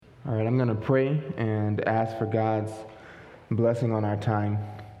All right, I'm going to pray and ask for God's blessing on our time.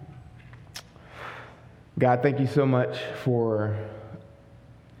 God, thank you so much for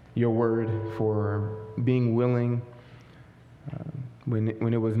your word, for being willing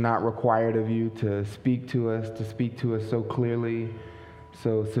when it was not required of you to speak to us so clearly,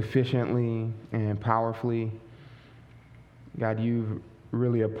 so sufficiently and powerfully. God, you've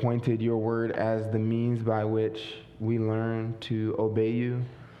really appointed your word as the means by which we learn to obey you.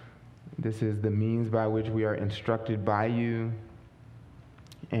 This is the means by which we are instructed by you,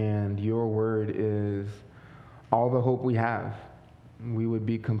 and your word is all the hope we have. We would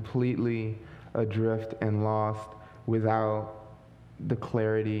be completely adrift and lost without the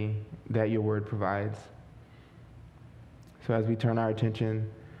clarity that your word provides. So as we turn our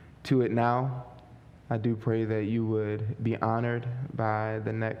attention to it now, I do pray that you would be honored by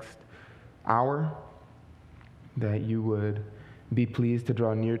the next hour, that you would be pleased to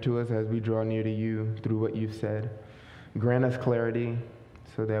draw near to us as we draw near to you through what you've said. Grant us clarity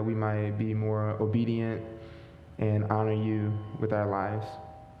so that we might be more obedient and honor you with our lives.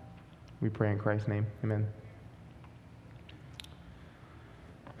 We pray in Christ's name. Amen.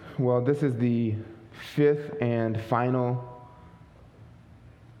 Well, this is the fifth and final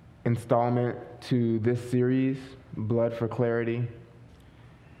installment to this series, Blood for Clarity.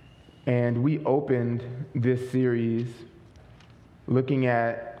 And we opened this series looking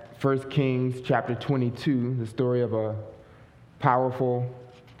at 1 Kings chapter 22, the story of a powerful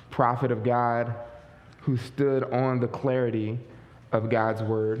prophet of God who stood on the clarity of God's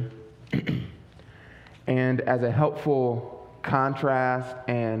word. And as a helpful contrast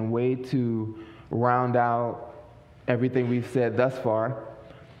and way to round out everything we've said thus far,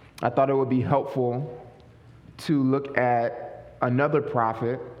 I thought it would be helpful to look at another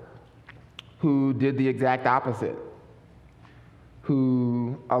prophet who did the exact opposite,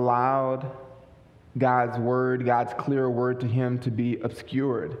 who allowed God's word, God's clear word to him to be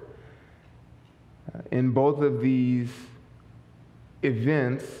obscured. In both of these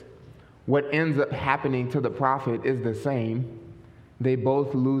events, what ends up happening to the prophet is the same. They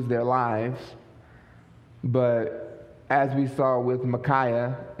both lose their lives. But as we saw with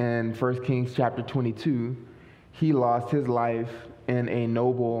Micaiah in 1 Kings chapter 22, he lost his life in a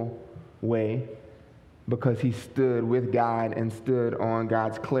noble way because he stood with God and stood on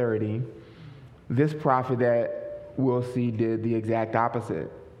God's clarity. This prophet that we'll see did the exact opposite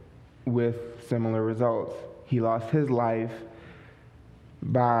with similar results. He lost his life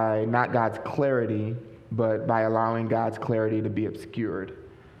by not God's clarity, but by allowing God's clarity to be obscured.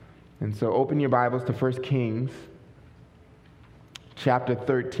 And so open your Bibles to 1 Kings chapter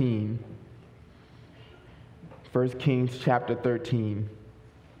 13. 1 Kings chapter 13.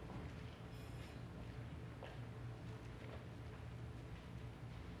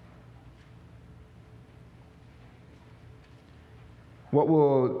 What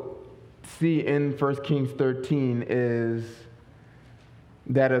we'll see in 1 Kings 13 is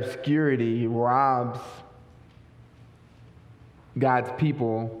that obscurity robs God's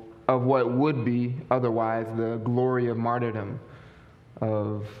people of what would be otherwise the glory of martyrdom,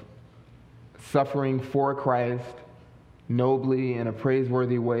 of suffering for Christ nobly in a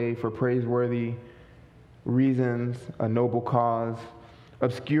praiseworthy way for praiseworthy reasons, a noble cause.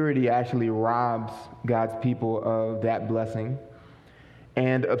 Obscurity actually robs God's people of that blessing.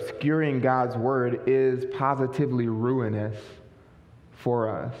 And obscuring God's word is positively ruinous for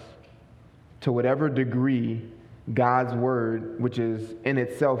us. To whatever degree God's word, which is in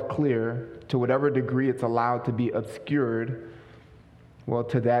itself clear, to whatever degree it's allowed to be obscured, well,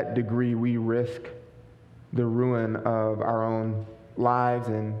 to that degree we risk the ruin of our own lives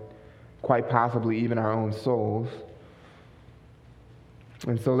and quite possibly even our own souls.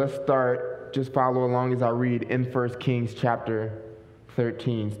 And so let's start, just follow along as I read in 1 Kings chapter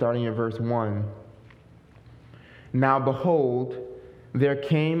 13, starting in verse 1. Now behold, there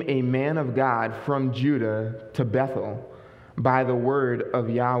came a man of God from Judah to Bethel by the word of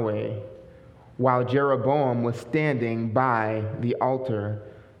Yahweh, while Jeroboam was standing by the altar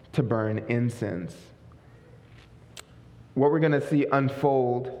to burn incense. What we're going to see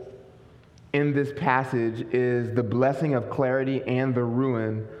unfold in this passage is the blessing of clarity and the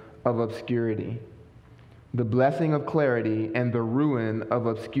ruin of obscurity. The blessing of clarity and the ruin of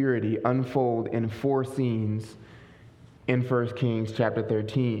obscurity unfold in four scenes in 1 Kings chapter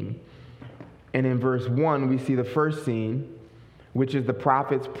 13. And in verse 1, we see the first scene, which is the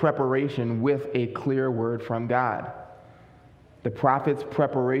prophet's preparation with a clear word from God. The prophet's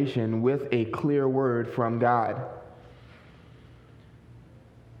preparation with a clear word from God.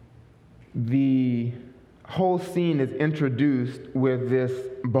 The whole scene is introduced with this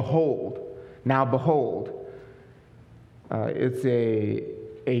behold. Now behold. It's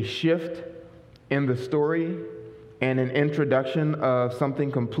a shift in the story and an introduction of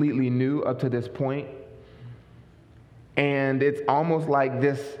something completely new up to this point. And it's almost like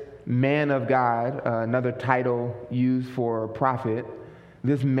this man of God, another title used for prophet,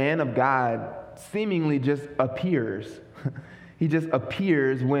 this man of God seemingly just appears. He just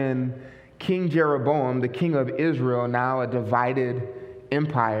appears when King Jeroboam, the king of Israel, now a divided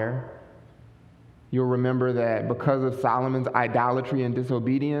empire. You'll remember that because of Solomon's idolatry and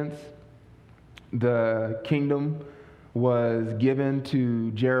disobedience, the kingdom was given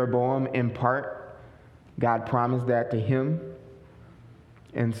to Jeroboam in part. God promised that to him.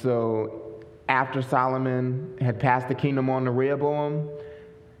 And so after Solomon had passed the kingdom on to Rehoboam,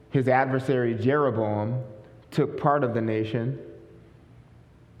 his adversary Jeroboam took part of the nation,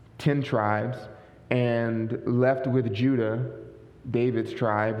 10 tribes, and left with Judah. David's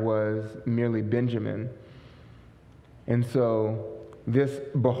tribe was merely Benjamin. And so this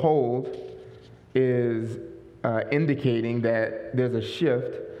behold is indicating that there's a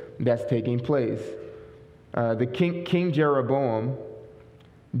shift that's taking place. The King Jeroboam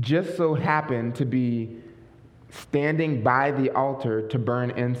just so happened to be standing by the altar to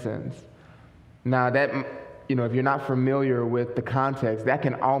burn incense. Now that, if you're not familiar with the context, that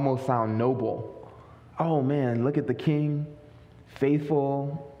can almost sound noble. Oh man, look at the king,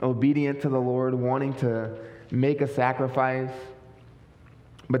 faithful, obedient to the Lord, wanting to make a sacrifice.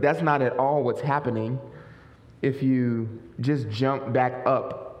 But that's not at all what's happening. If you just jump back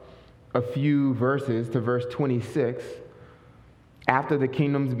up a few verses to verse 26, after the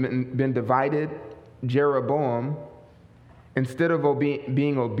kingdom's been divided, Jeroboam, instead of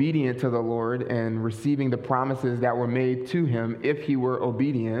being obedient to the Lord and receiving the promises that were made to him if he were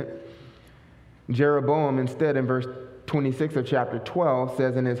obedient, Jeroboam instead in verse 26 of chapter 12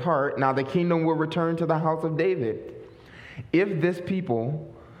 says in his heart, now the kingdom will return to the house of David. If this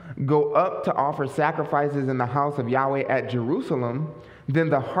people go up to offer sacrifices in the house of Yahweh at Jerusalem, then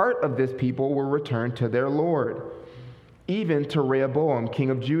the heart of this people will return to their Lord, even to Rehoboam, king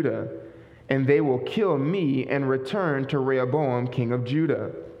of Judah, and they will kill me and return to Rehoboam, king of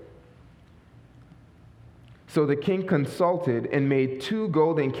Judah. So the king consulted and made 2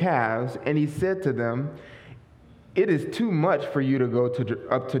 golden calves, and he said to them, it is too much for you to go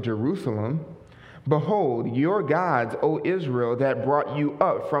up to Jerusalem. Behold, your gods, O Israel, that brought you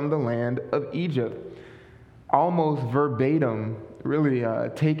up from the land of Egypt. Almost verbatim, really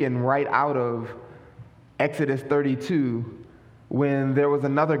taken right out of Exodus 32, when there was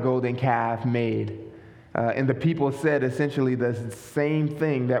another golden calf made. And the people said essentially the same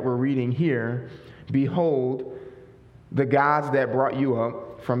thing that we're reading here. Behold, the gods that brought you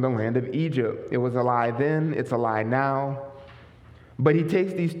up from the land of Egypt. It was a lie then, it's a lie now. But he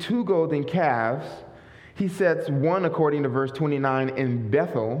takes these 2 golden calves, he sets one, according to verse 29, in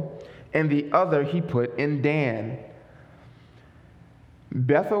Bethel, and the other he put in Dan.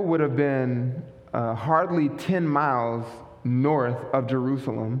 Bethel would have been hardly 10 miles north of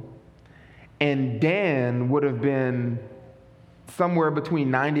Jerusalem, and Dan would have been somewhere between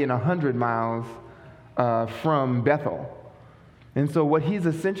 90 and 100 miles from Bethel. And so what he's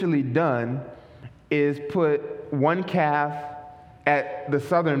essentially done is put one calf at the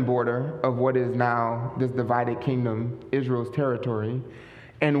southern border of what is now this divided kingdom, Israel's territory,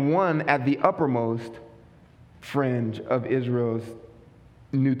 and one at the uppermost fringe of Israel's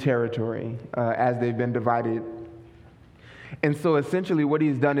new territory as they've been divided. And so essentially what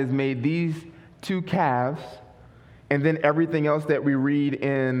he's done is made these 2 calves, and then everything else that we read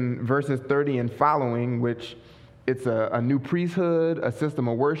in verses 30 and following, which it's a new priesthood, a system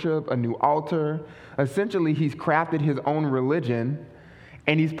of worship, a new altar. Essentially, he's crafted his own religion,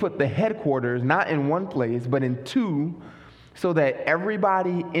 and he's put the headquarters not in one place, but in 2, so that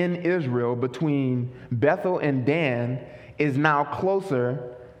everybody in Israel between Bethel and Dan is now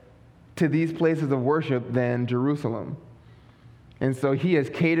closer to these places of worship than Jerusalem. And so he has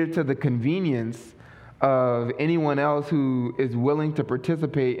catered to the convenience of anyone else who is willing to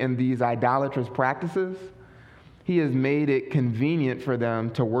participate in these idolatrous practices. He has made it convenient for them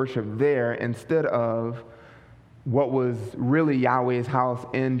to worship there instead of what was really Yahweh's house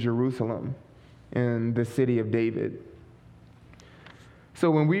in Jerusalem, in the city of David. So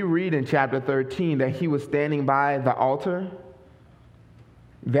when we read in chapter 13 that he was standing by the altar,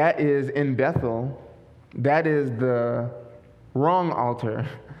 that is in Bethel. That is the wrong altar,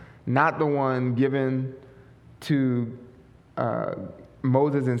 not the one given to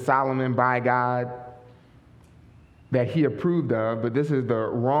Moses and Solomon by God that he approved of, but this is the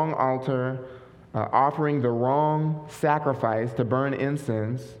wrong altar offering the wrong sacrifice to burn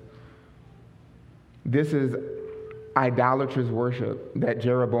incense. This is idolatrous worship that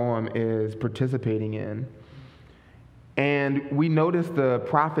Jeroboam is participating in. And we notice the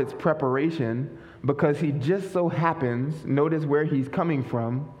prophet's preparation because he just so happens, notice where he's coming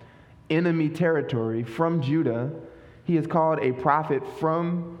from, enemy territory, from Judah. He is called a prophet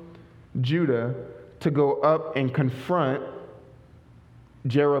from Judah to go up and confront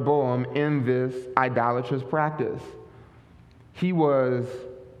Jeroboam in this idolatrous practice. He was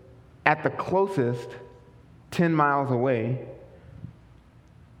at the closest 10 miles away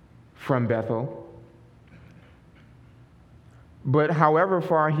from Bethel. But however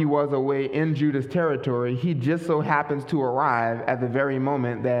far he was away in Judah's territory, he just so happens to arrive at the very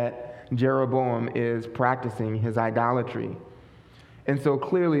moment that Jeroboam is practicing his idolatry. And so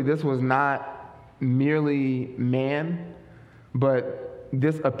clearly this was not merely man, but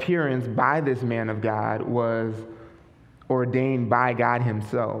this appearance by this man of God was ordained by God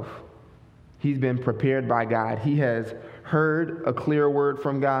himself. He's been prepared by God. He has heard a clear word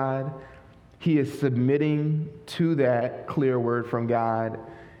from God. He is submitting to that clear word from God,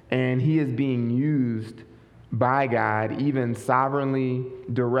 and he is being used by God, even sovereignly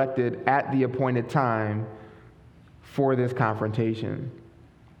directed at the appointed time for this confrontation.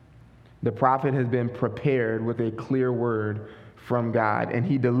 The prophet has been prepared with a clear word from God, and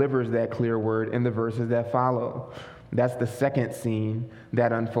he delivers that clear word in the verses that follow. That's the second scene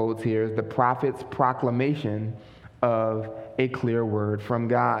that unfolds here, is the prophet's proclamation of a clear word from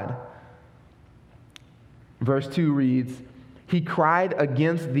God. Verse 2 reads, "He cried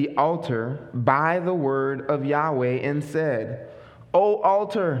against the altar by the word of Yahweh and said, O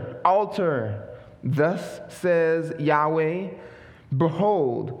altar, altar, thus says Yahweh,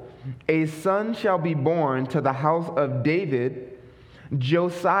 behold, a son shall be born to the house of David,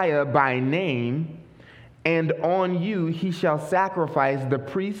 Josiah by name, and on you he shall sacrifice the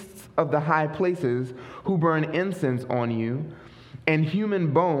priests of the high places who burn incense on you, and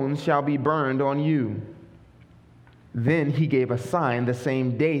human bones shall be burned on you." Then he gave a sign the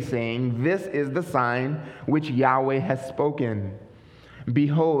same day, saying, "This is the sign which Yahweh has spoken.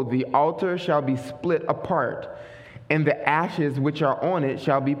 Behold, the altar shall be split apart, and the ashes which are on it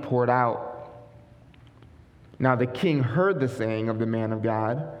shall be poured out." Now the king heard the saying of the man of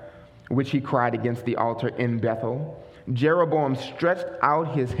God, which he cried against the altar in Bethel. Jeroboam stretched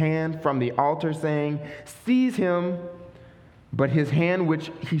out his hand from the altar, saying, "Seize him." But his hand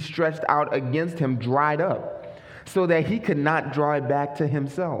which he stretched out against him dried up, so that he could not draw it back to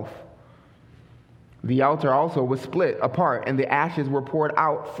himself. The altar also was split apart, and the ashes were poured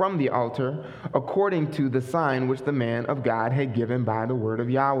out from the altar, according to the sign which the man of God had given by the word of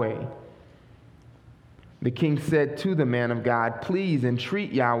Yahweh. The king said to the man of God, "Please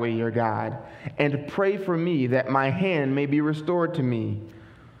entreat Yahweh your God, and pray for me that my hand may be restored to me."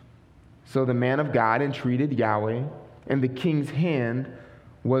 So the man of God entreated Yahweh, and the king's hand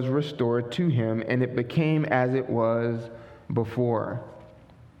was restored to him, and it became as it was before.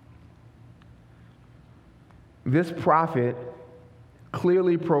 This prophet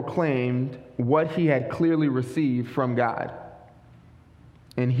clearly proclaimed what he had clearly received from God.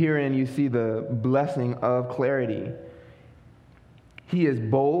 And herein you see the blessing of clarity. He is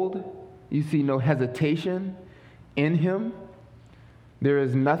bold. You see no hesitation in him. There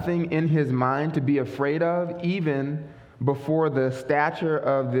is nothing in his mind to be afraid of, even before the stature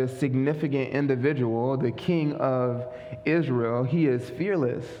of this significant individual, the king of Israel. He is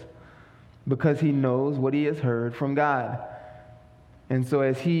fearless because he knows what he has heard from God. And so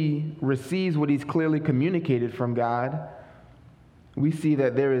as he receives what he's clearly communicated from God, we see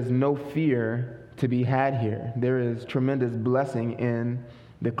that there is no fear to be had here. There is tremendous blessing in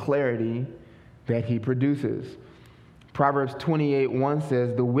the clarity that he produces. Proverbs 28:1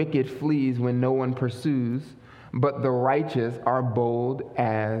 says, "The wicked flees when no one pursues, but the righteous are bold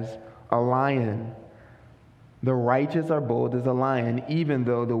as a lion." The righteous are bold as a lion, even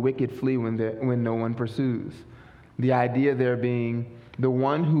though the wicked flee when no one pursues. The idea there being the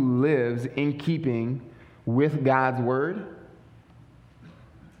one who lives in keeping with God's word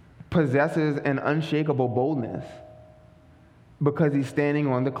possesses an unshakable boldness because he's standing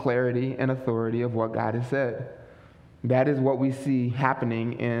on the clarity and authority of what God has said. That is what we see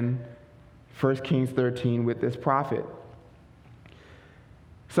happening in 1 Kings 13 with this prophet.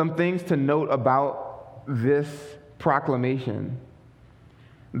 Some things to note about this proclamation.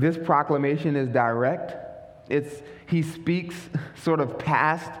 This proclamation is direct. He speaks sort of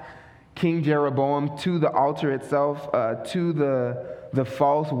past King Jeroboam to the altar itself, to the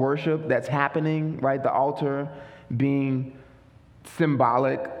false worship that's happening, right? The altar being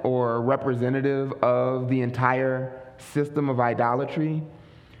symbolic or representative of the entire system of idolatry.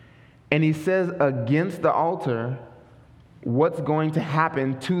 And he says against the altar, what's going to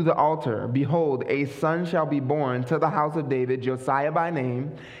happen to the altar? Behold, a son shall be born to the house of David, Josiah by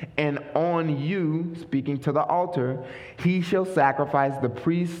name, and on you, speaking to the altar, he shall sacrifice the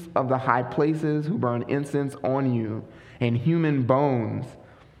priests of the high places who burn incense on you, and human bones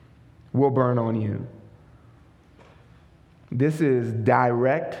will burn on you. This is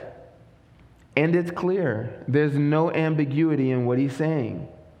direct and it's clear. There's no ambiguity in what he's saying.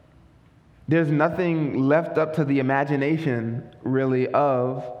 There's nothing left up to the imagination, really,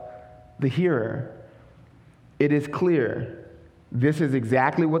 of the hearer. It is clear. This is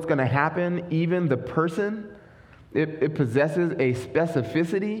exactly what's going to happen. Even the person, it possesses a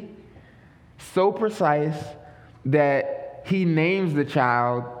specificity so precise that he names the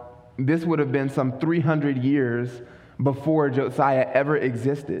child. This would have been some 300 years before Josiah ever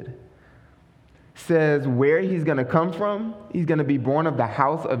existed. Says where he's going to come from. He's going to be born of the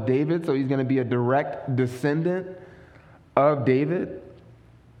house of David, so he's going to be a direct descendant of David.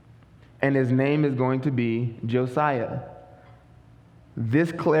 And his name is going to be Josiah.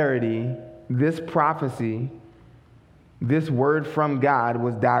 This clarity, this prophecy, this word from God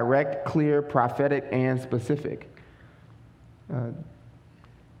was direct, clear, prophetic, and specific.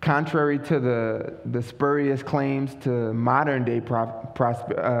 Contrary to the spurious claims to modern day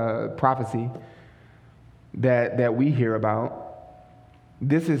prophecy that we hear about,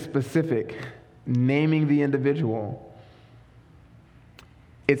 this is specific, naming the individual.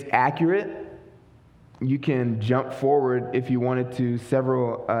 It's accurate. You can jump forward if you wanted to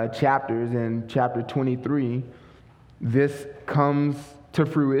several chapters. In chapter 23, this comes to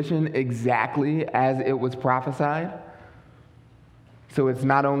fruition exactly as it was prophesied. So it's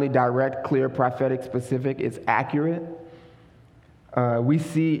not only direct, clear, prophetic, specific, it's accurate. We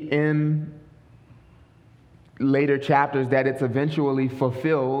see in later chapters that it's eventually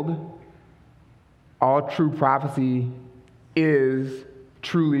fulfilled. All true prophecy is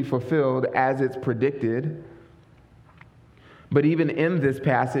truly fulfilled as it's predicted. But even in this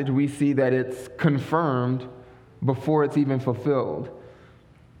passage, we see that it's confirmed before it's even fulfilled.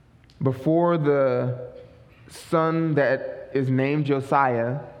 Before the son that is named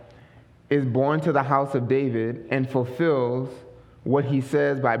Josiah is born to the house of David and fulfills what he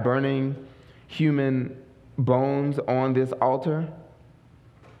says by burning human bones on this altar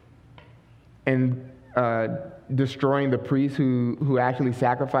and destroying the priests who actually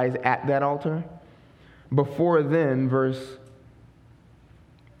sacrifice at that altar. Before then, verse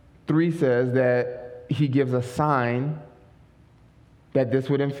 3 says that he gives a sign that this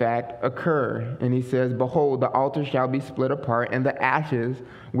would in fact occur. And he says, behold, the altar shall be split apart, and the ashes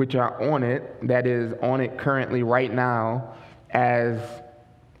which are on it, that is on it currently right now as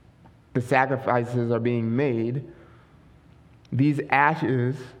the sacrifices are being made, these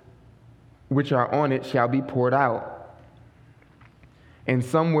ashes which are on it shall be poured out. And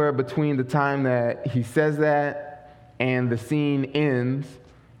somewhere between the time that he says that and the scene ends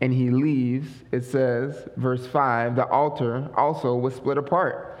and he leaves, it says, verse 5, the altar also was split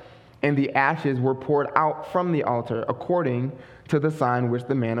apart, and the ashes were poured out from the altar according to the sign which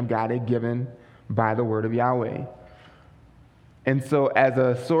the man of God had given by the word of Yahweh. And so as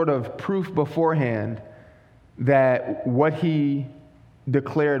a sort of proof beforehand that what he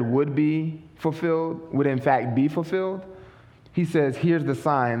declared would be fulfilled, would in fact be fulfilled, he says, here's the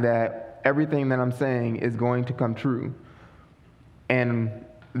sign that everything that I'm saying is going to come true. And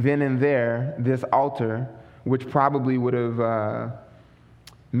then and there, this altar, which probably would have,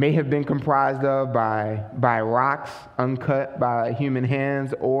 may have been comprised of by rocks uncut by human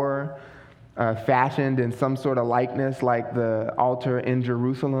hands or fashioned in some sort of likeness like the altar in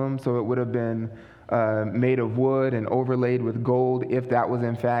Jerusalem. So it would have been made of wood and overlaid with gold if that was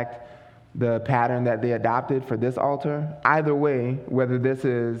in fact the pattern that they adopted for this altar. Either way, whether this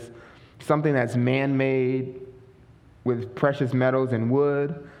is something that's man-made with precious metals and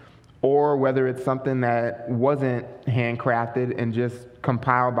wood, or whether it's something that wasn't handcrafted and just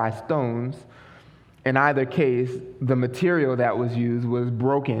compiled by stones, in either case, the material that was used was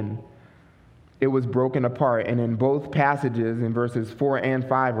broken. It was broken apart. And in both passages, in verses 4 and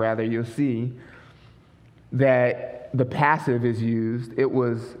 5 rather, you'll see that the passive is used. It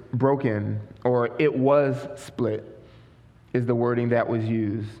was broken, or it was split, is the wording that was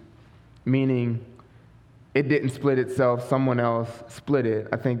used, meaning it didn't split itself, someone else split it.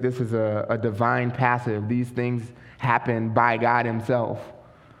 I think this is a divine passive. These things happen by God himself.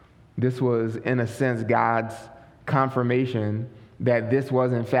 This was, in a sense, God's confirmation that this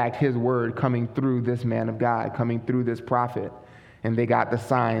was, in fact, his word coming through this man of God, coming through this prophet. And they got the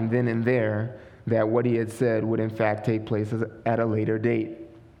sign then and there that what he had said would in fact take place at a later date.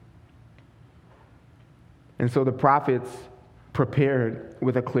 And so the prophets prepared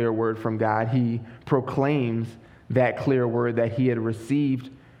with a clear word from God. He proclaims that clear word that he had received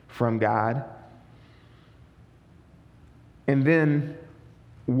from God. And then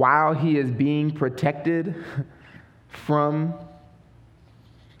while he is being protected from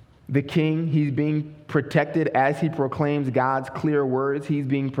the king, he's being protected as he proclaims God's clear words. He's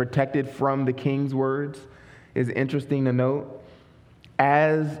being protected from the king's words. It's interesting to note.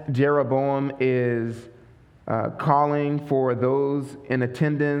 As Jeroboam is calling for those in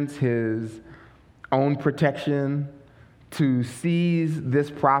attendance, his own protection, to seize this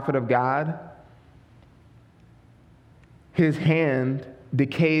prophet of God, his hand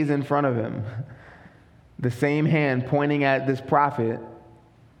decays in front of him. The same hand pointing at this prophet,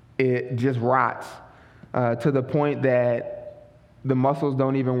 it just rots to the point that the muscles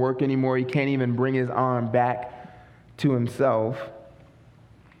don't even work anymore. He can't even bring his arm back to himself.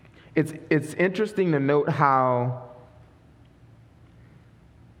 It's interesting to note how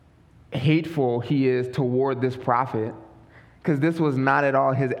hateful he is toward this prophet, because this was not at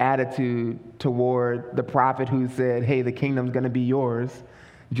all his attitude toward the prophet who said, hey, the kingdom's going to be yours,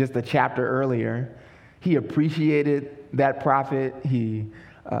 just a chapter earlier. He appreciated that prophet. He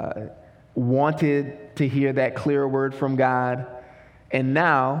wanted to hear that clear word from God. And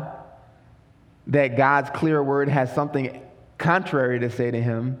now that God's clear word has something contrary to say to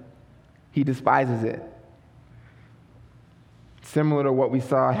him, he despises it. Similar to what we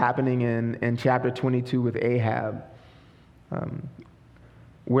saw happening in chapter 22 with Ahab.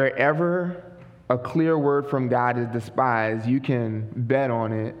 Wherever a clear word from God is despised, you can bet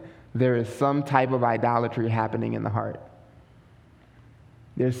on it, there is some type of idolatry happening in the heart.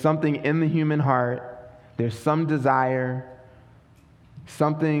 There's something in the human heart, there's some desire,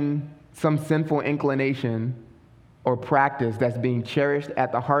 some sinful inclination or practice that's being cherished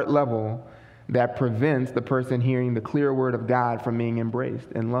at the heart level that prevents the person hearing the clear word of God from being embraced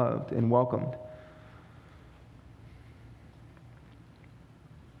and loved and welcomed.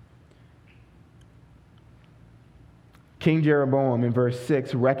 King Jeroboam in verse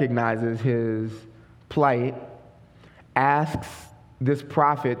 6 recognizes his plight, asks this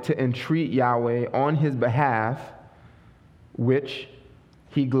prophet to entreat Yahweh on his behalf, which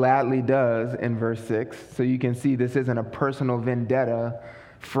he gladly does in verse 6. So you can see this isn't a personal vendetta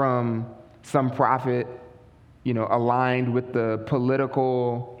from some prophet, aligned with the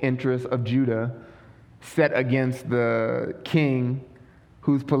political interests of Judah, set against the king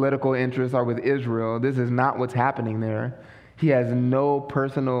whose political interests are with Israel. This is not what's happening there. He has no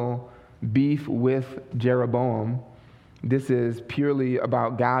personal beef with Jeroboam. This is purely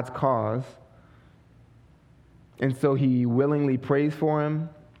about God's cause. And so he willingly prays for him.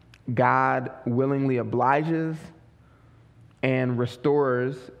 God willingly obliges and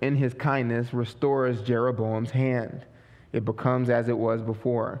restores, in his kindness, restores Jeroboam's hand. It becomes as it was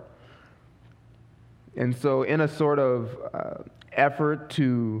before. And so in a sort of effort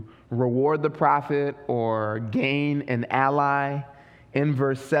to reward the prophet or gain an ally, in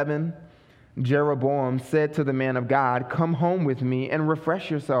verse 7, Jeroboam said to the man of God, "Come home with me and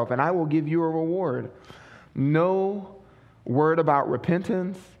refresh yourself, and I will give you a reward." No word about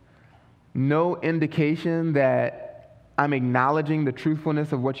repentance, no indication that I'm acknowledging the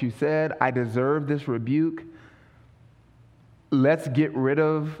truthfulness of what you said. I deserve this rebuke. Let's get rid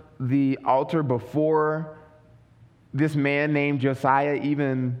of the altar before this man named Josiah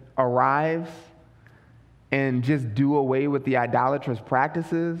even arrives and just do away with the idolatrous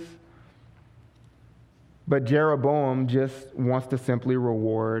practices. But Jeroboam just wants to simply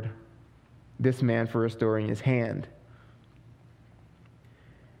reward this man for restoring his hand.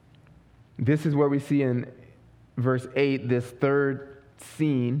 This is where we see in verse 8 this third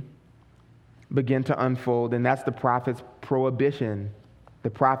scene begin to unfold, and that's the prophet's prohibition. The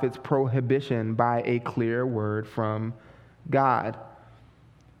prophet's prohibition by a clear word from God.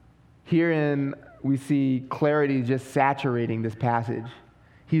 Herein, we see clarity just saturating this passage.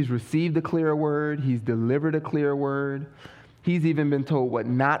 He's received a clear word. He's delivered a clear word. He's even been told what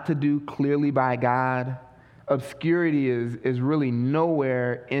not to do clearly by God. Obscurity is really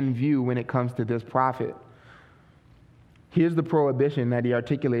nowhere in view when it comes to this prophet. Here's the prohibition that he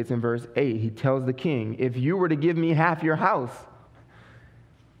articulates in verse 8. He tells the king, "If you were to give me half your house,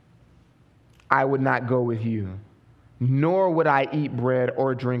 I would not go with you, nor would I eat bread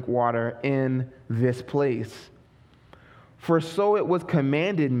or drink water in this place. For so it was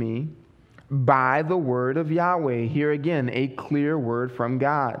commanded me by the word of Yahweh." Here again, a clear word from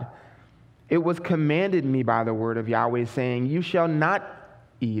God. It was commanded me by the word of Yahweh, saying, you shall not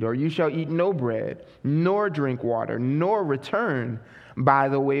eat, or you shall eat no bread, nor drink water, nor return by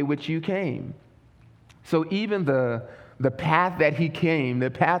the way which you came. So even the path that he came, the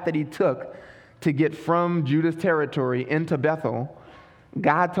path that he took to get from Judah's territory into Bethel,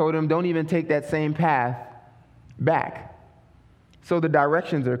 God told him, don't even take that same path back. So the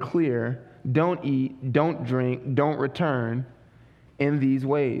directions are clear. Don't eat, don't drink, don't return in these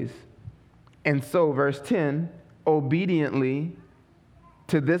ways. And so, verse 10, obediently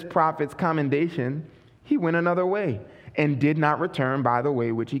to this prophet's commendation, he went another way and did not return by the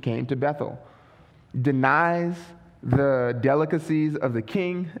way which he came to Bethel. Denies the delicacies of the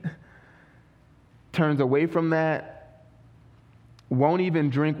king, turns away from that, won't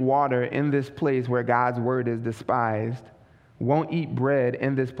even drink water in this place where God's word is despised, won't eat bread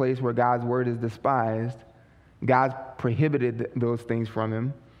in this place where God's word is despised. God's prohibited those things from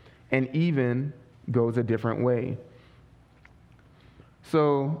him, and even goes a different way.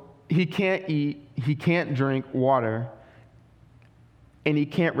 So he can't eat, he can't drink water, and he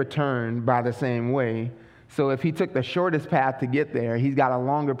can't return by the same way. So if he took the shortest path to get there, he's got a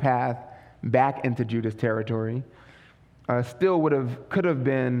longer path back into Judah's territory. He could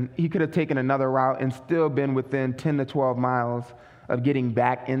have taken another route and still been within 10 to 12 miles of getting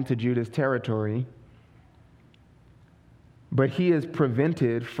back into Judah's territory. But he is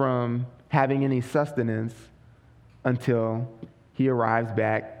prevented from having any sustenance until he arrives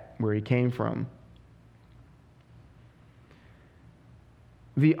back where he came from.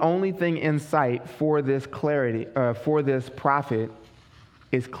 The only thing in sight for this prophet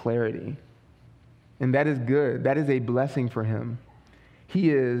is clarity. And that is good. That is a blessing for him.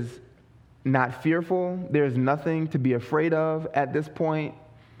 He is not fearful. There's nothing to be afraid of at this point.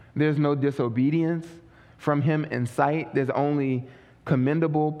 There's no disobedience from him in sight. There's only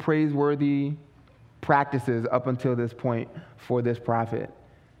commendable, praiseworthy practices up until this point for this prophet.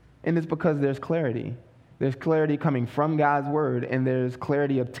 And it's because there's clarity. There's clarity coming from God's word, and there's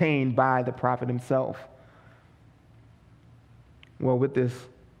clarity obtained by the prophet himself. Well, with this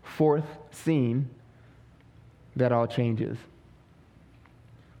fourth scene, that all changes.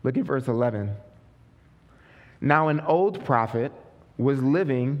 Look at verse 11. Now an old prophet was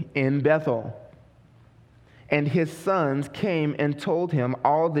living in Bethel, and his sons came and told him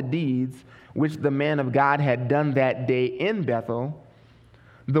all the deeds which the man of God had done that day in Bethel,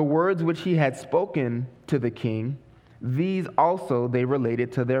 the words which he had spoken to the king. These also they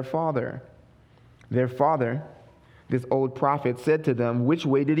related to their father. Their father, this old prophet, said to them, which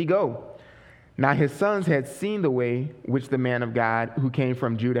way did he go? Now his sons had seen the way which the man of God who came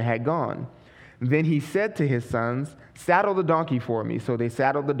from Judah had gone. Then he said to his sons, saddle the donkey for me. So they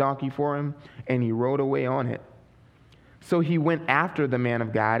saddled the donkey for him, and he rode away on it. So he went after the man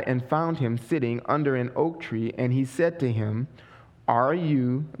of God and found him sitting under an oak tree, and he said to him, are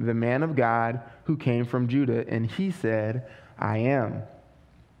you the man of God who came from Judah? And he said, I am.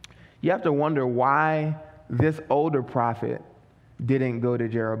 You have to wonder why this older prophet didn't go to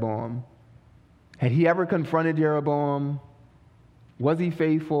Jeroboam. Had he ever confronted Jeroboam? Was he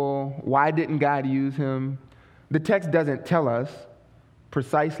faithful? Why didn't God use him? The text doesn't tell us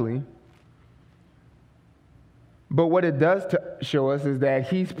precisely. But what it does show us is that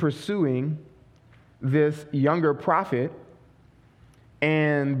he's pursuing this younger prophet,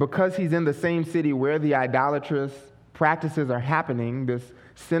 and because he's in the same city where the idolatrous practices are happening, this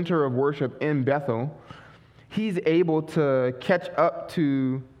center of worship in Bethel, he's able to catch up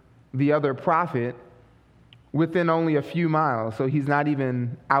to the other prophet within only a few miles. So he's not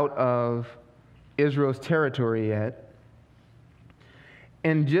even out of Israel's territory yet.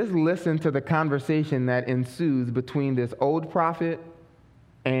 And just listen to the conversation that ensues between this old prophet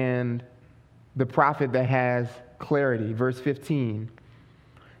and the prophet that has clarity. Verse 15.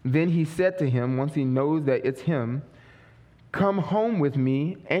 Then he said to him, once he knows that it's him, come home with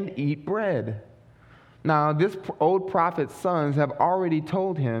me and eat bread. Now, this old prophet's sons have already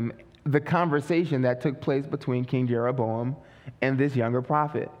told him the conversation that took place between King Jeroboam and this younger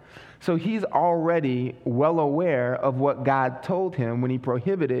prophet. So he's already well aware of what God told him when he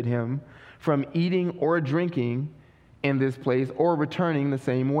prohibited him from eating or drinking in this place or returning the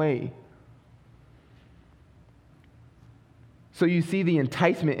same way. So you see the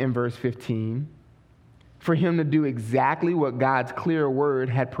enticement in verse 15 for him to do exactly what God's clear word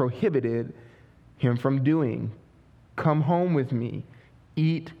had prohibited him from doing. Come home with me,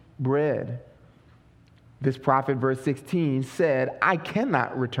 eat bread. This prophet, verse 16, said, I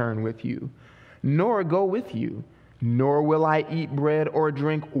cannot return with you, nor go with you, nor will I eat bread or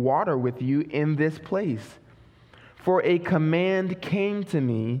drink water with you in this place. For a command came to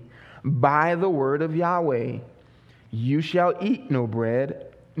me by the word of Yahweh. You shall eat no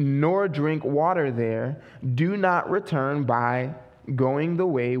bread, nor drink water there. Do not return by going the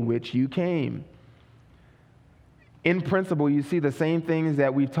way which you came. In principle, you see the same things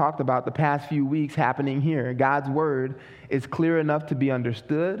that we've talked about the past few weeks happening here. God's word is clear enough to be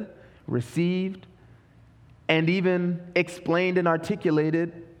understood, received, and even explained and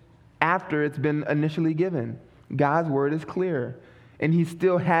articulated after it's been initially given. God's word is clear, and he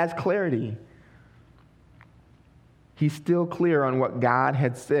still has clarity. He's still clear on what God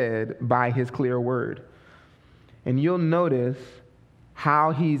had said by his clear word. And you'll notice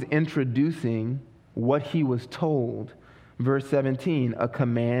how he's introducing what he was told. Verse 17, a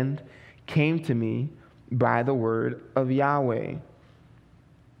command came to me by the word of Yahweh.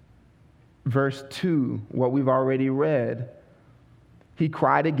 Verse 2, what we've already read, he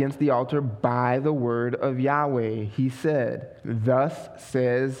cried against the altar by the word of Yahweh. He said, thus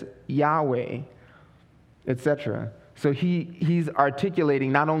says Yahweh, etc. So he's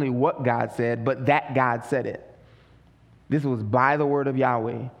articulating not only what God said, but that God said it. This was by the word of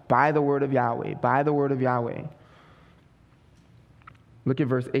Yahweh, by the word of Yahweh, by the word of Yahweh. Look at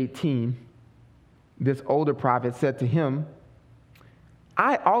verse 18. This older prophet said to him,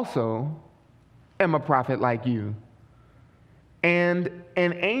 I also am a prophet like you. And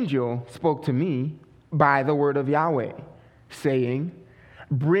an angel spoke to me by the word of Yahweh, saying,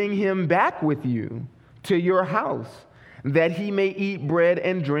 bring him back with you to your house, that he may eat bread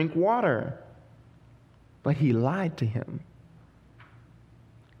and drink water. But he lied to him.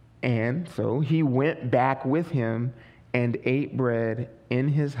 And so he went back with him and ate bread in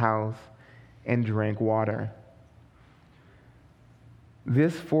his house and drank water.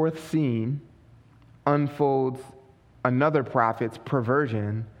 This fourth scene unfolds another prophet's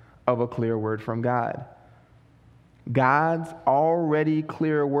perversion of a clear word from God. God's already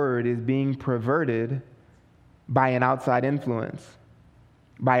clear word is being perverted by an outside influence,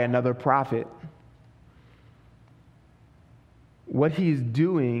 by another prophet. What he's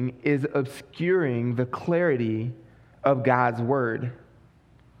doing is obscuring the clarity of God's word.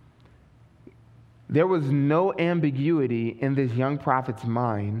 There was no ambiguity in this young prophet's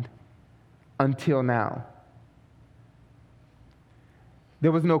mind until now.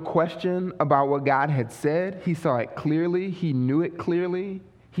 There was no question about what God had said. He saw it clearly. He knew it clearly.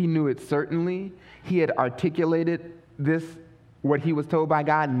 He knew it certainly. He had articulated this, what he was told by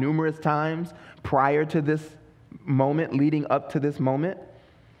God, numerous times prior to this moment, leading up to this moment.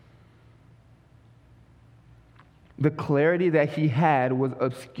 The clarity that he had was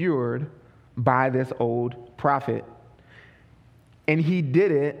obscured by this old prophet. And he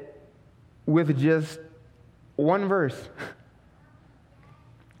did it with just one verse.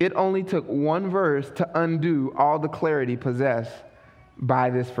 It only took one verse to undo all the clarity possessed by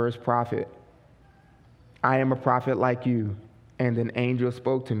this first prophet. I am a prophet like you, and an angel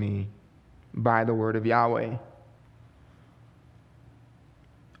spoke to me by the word of Yahweh.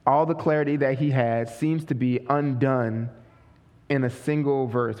 All the clarity that he had seems to be undone in a single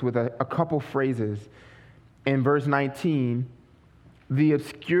verse with a couple phrases. In verse 19, the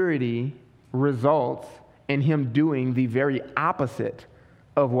obscurity results in him doing the very opposite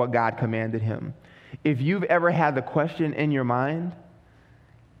of what God commanded him. If you've ever had the question in your mind,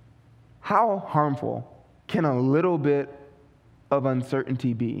 how harmful can a little bit of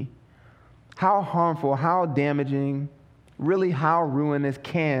uncertainty be? How harmful, how damaging, really how ruinous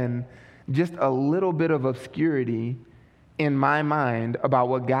can just a little bit of obscurity in my mind about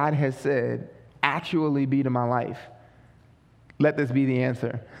what God has said actually be to my life? Let this be the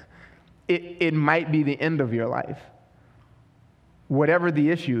answer. It might be the end of your life. Whatever the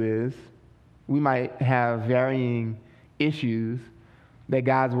issue is, we might have varying issues that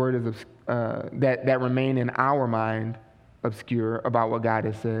God's word is that remain in our mind obscure about what God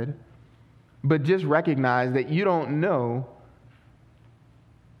has said. But just recognize that you don't know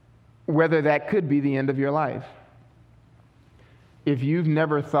whether that could be the end of your life. If you've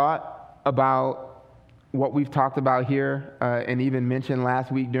never thought about what we've talked about here and even mentioned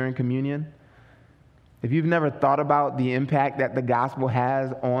last week during communion, if you've never thought about the impact that the gospel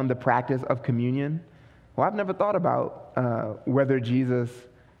has on the practice of communion, well, I've never thought about whether Jesus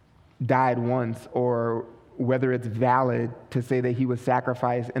died once or whether it's valid to say that he was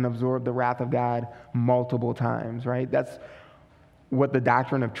sacrificed and absorbed the wrath of God multiple times, right? That's what the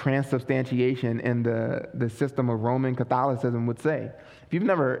doctrine of transubstantiation and the system of Roman Catholicism would say. If you've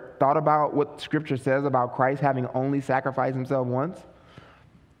never thought about what Scripture says about Christ having only sacrificed himself once,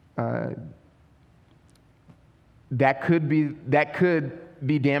 that could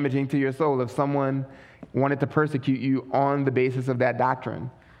be damaging to your soul if someone wanted to persecute you on the basis of that doctrine.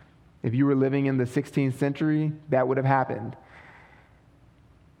 If you were living in the 16th century, that would have happened.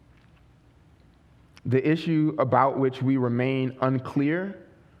 The issue about which we remain unclear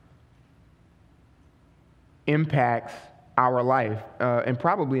impacts our life, and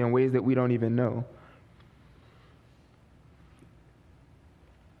probably in ways that we don't even know.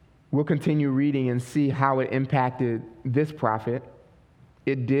 We'll continue reading and see how it impacted this prophet.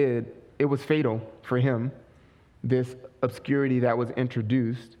 It was fatal for him, this obscurity that was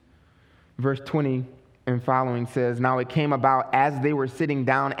introduced. Verse 20 and following says, "Now it came about as they were sitting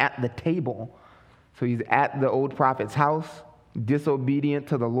down at the table." So he's at the old prophet's house, disobedient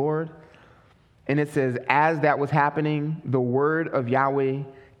to the Lord. And it says, as that was happening, the word of Yahweh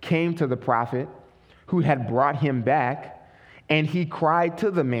came to the prophet who had brought him back, and he cried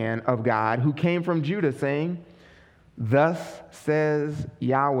to the man of God who came from Judah, saying, "Thus says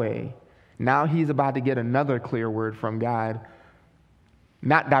Yahweh." Now he's about to get another clear word from God,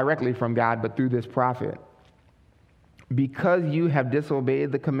 not directly from God, but through this prophet. "Because you have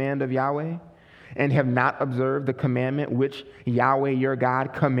disobeyed the command of Yahweh and have not observed the commandment which Yahweh your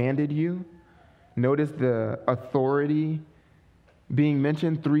God commanded you." Notice the authority being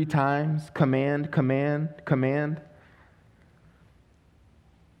mentioned 3 times. Command, command, command.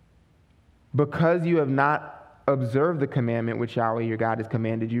 "Because you have not observed the commandment which Yahweh your God has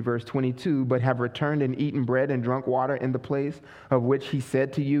commanded you," verse 22, "but have returned and eaten bread and drunk water in the place of which he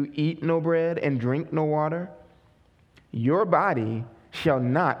said to you, eat no bread and drink no water, your body shall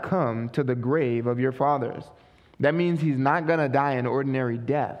not come to the grave of your fathers." That means he's not going to die an ordinary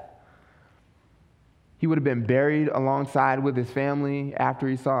death. He would have been buried alongside with his family after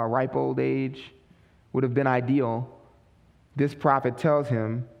he saw a ripe old age. Would have been ideal. This prophet tells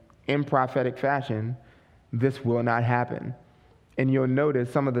him in prophetic fashion, this will not happen. And you'll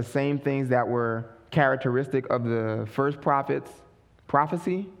notice some of the same things that were characteristic of the first prophet's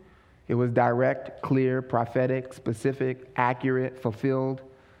prophecy. It was direct, clear, prophetic, specific, accurate, fulfilled.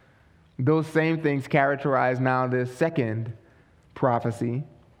 Those same things characterize now this second prophecy.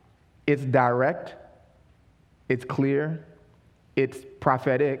 It's direct, it's clear, it's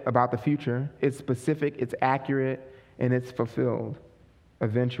prophetic about the future, it's specific, it's accurate, and it's fulfilled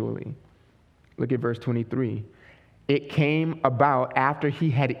eventually. Look at verse 23. "It came about after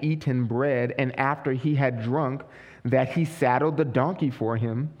he had eaten bread and after he had drunk that he saddled the donkey for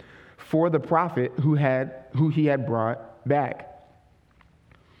him, for the prophet who he had brought back.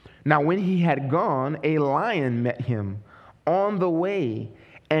 Now when he had gone, a lion met him on the way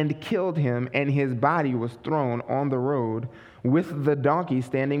and killed him, and his body was thrown on the road with the donkey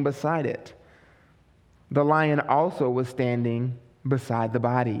standing beside it. The lion also was standing beside the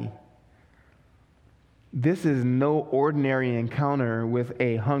body." This is no ordinary encounter with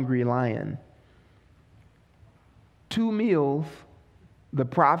a hungry lion. 2 meals, the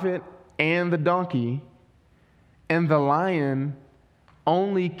prophet and the donkey, and the lion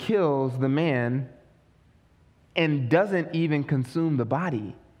only kills the man and doesn't even consume the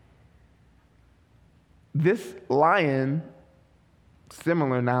body. This lion,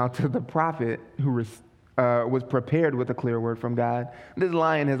 similar now to the prophet who was prepared with a clear word from God, this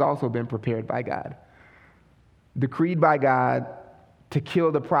lion has also been prepared by God, decreed by God to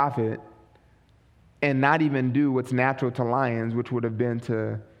kill the prophet and not even do what's natural to lions, which would have been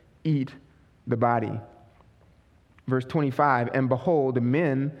to eat the body. Verse 25, "And behold,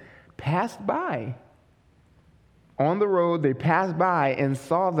 men passed by. On the road they passed by and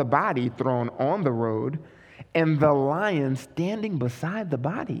saw the body thrown on the road and the lion standing beside the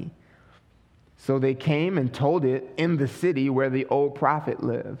body. So they came and told it in the city where the old prophet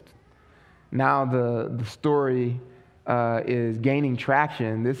lived." Now the story is gaining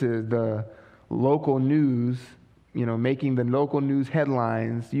traction. This is the local news, making the local news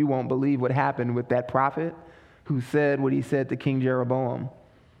headlines. You won't believe what happened with that prophet who said what he said to King Jeroboam.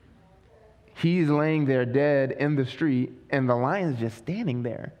 He's laying there dead in the street, and the lion's just standing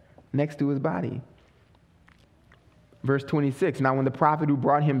there next to his body. Verse 26, "Now when the prophet who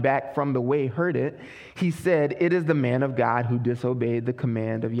brought him back from the way heard it, he said, 'It is the man of God who disobeyed the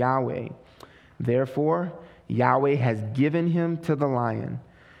command of Yahweh. Therefore, Yahweh has given him to the lion,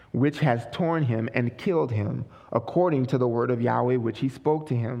 which has torn him and killed him, according to the word of Yahweh which he spoke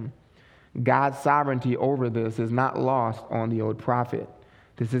to him.'" God's sovereignty over this is not lost on the old prophet.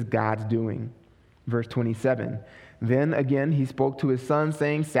 This is God's doing. Verse 27, "Then again he spoke to his son,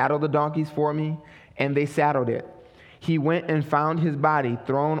 saying, 'Saddle the donkeys for me.' And they saddled it. He went and found his body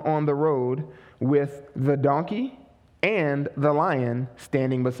thrown on the road with the donkey and the lion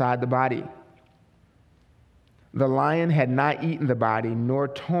standing beside the body. The lion had not eaten the body, nor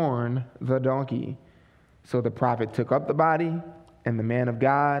torn the donkey. So the prophet took up the body and the man of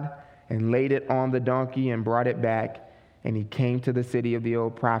God and laid it on the donkey and brought it back. And he came to the city of the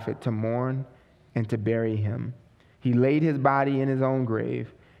old prophet to mourn and to bury him. He laid his body in his own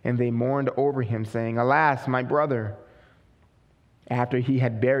grave, and they mourned over him, saying, Alas, my brother! After he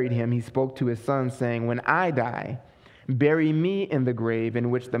had buried him, he spoke to his son, saying, When I die, bury me in the grave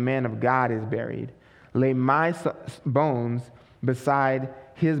in which the man of God is buried. Lay my bones beside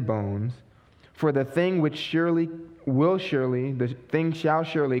his bones. For the thing which the thing shall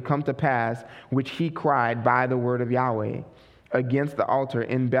surely come to pass, which he cried by the word of Yahweh against the altar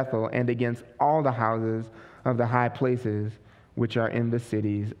in Bethel and against all the houses of the high places which are in the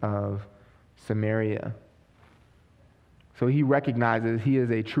cities of Samaria. So he recognizes he is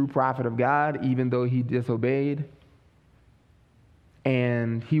a true prophet of God, even though he disobeyed.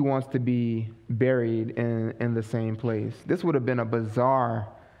 And he wants to be buried in the same place. This would have been a bizarre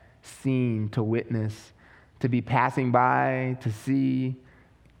scene to witness, to be passing by, to see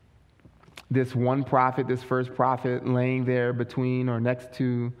this one prophet, this first prophet, laying there between or next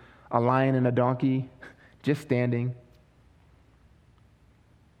to a lion and a donkey, just standing.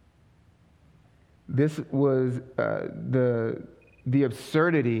 This was the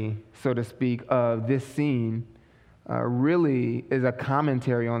absurdity, so to speak, of this scene really is a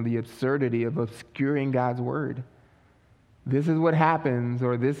commentary on the absurdity of obscuring God's word. This is what happens,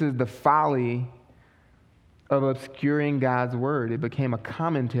 or this is the folly of obscuring God's word. It became a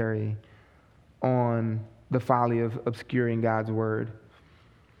commentary on the folly of obscuring God's word.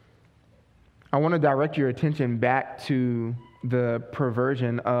 I want to direct your attention back to the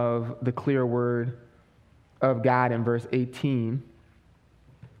perversion of the clear word of God in verse 18.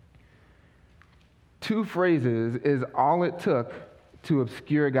 2 phrases is all it took to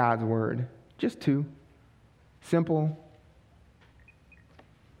obscure God's word. Just 2. Simple.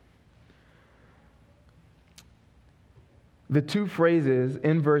 The 2 phrases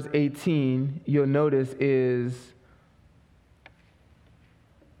in verse 18, you'll notice, is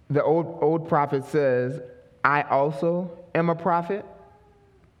the old prophet says, I also am a prophet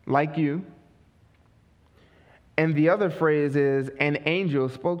like you. And the other phrase is, an angel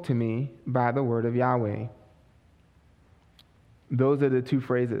spoke to me by the word of Yahweh. Those are the 2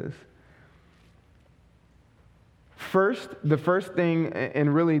 phrases. The first thing,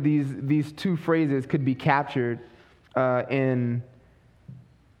 and really these 2 phrases could be captured in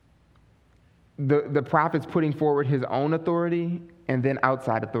the prophet's putting forward his own authority and then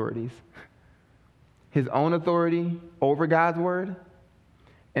outside authorities. His own authority over God's word,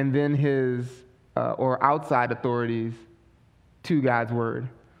 and then his or outside authorities to God's word.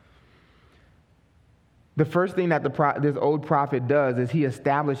 The first thing that this old prophet does is he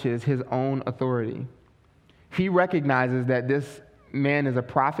establishes his own authority. He recognizes that this man is a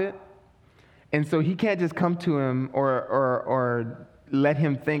prophet, and so he can't just come to him or let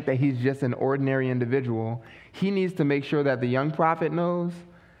him think that he's just an ordinary individual. He needs to make sure that the young prophet knows,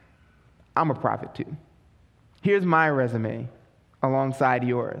 I'm a prophet too. Here's my resume alongside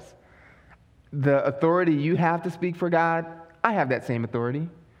yours. The authority you have to speak for God, I have that same authority.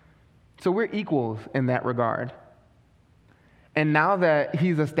 So we're equals in that regard. And now that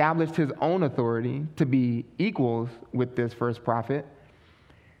he's established his own authority to be equals with this first prophet,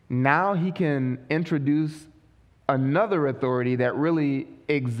 now he can introduce another authority that really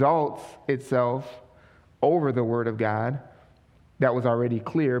exalts itself over the word of God that was already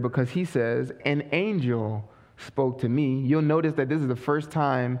clear, because he says, an angel spoke to me. You'll notice that this is the first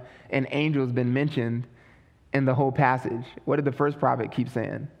time an angel has been mentioned in the whole passage. What did the first prophet keep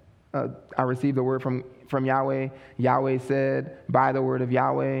saying? I received the word from Yahweh. Yahweh said, by the word of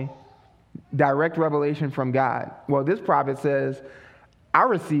Yahweh. Direct revelation from God. Well, this prophet says, I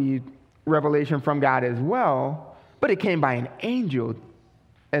received revelation from God as well, but it came by an angel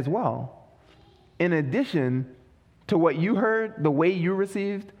as well. In addition to what you heard, the way you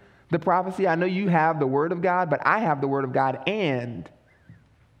received the prophecy, I know you have the word of God, but I have the word of God and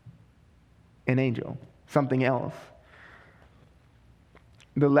an angel, something else.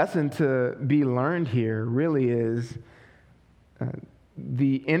 The lesson to be learned here really is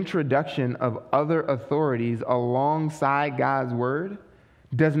the introduction of other authorities alongside God's word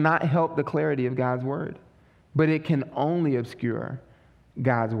does not help the clarity of God's word, but it can only obscure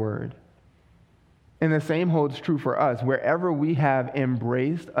God's word. And the same holds true for us. Wherever we have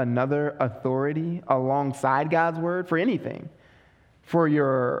embraced another authority alongside God's word for anything, for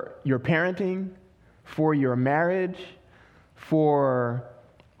your parenting, for your marriage, for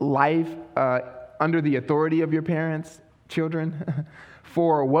life under the authority of your parents, children,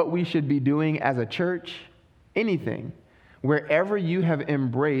 for what we should be doing as a church, anything. Wherever you have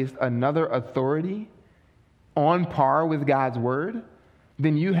embraced another authority on par with God's word,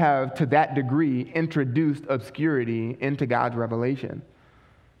 then you have, to that degree, introduced obscurity into God's revelation.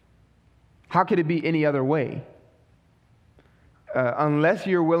 How could it be any other way? Unless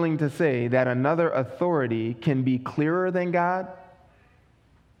you're willing to say that another authority can be clearer than God,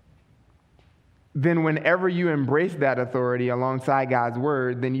 then whenever you embrace that authority alongside God's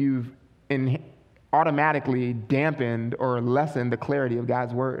word, then you've automatically dampened or lessened the clarity of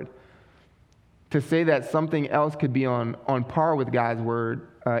God's word. To say that something else could be on par with God's word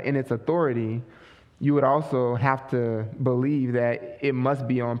in its authority, you would also have to believe that it must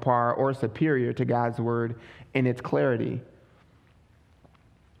be on par or superior to God's word in its clarity.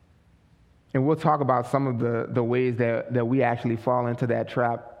 And we'll talk about some of the ways that we actually fall into that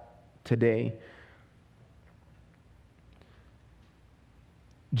trap today.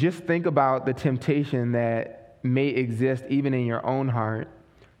 Just think about the temptation that may exist even in your own heart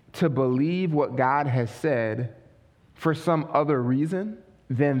to believe what God has said for some other reason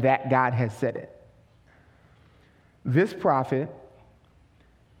than that God has said it. This prophet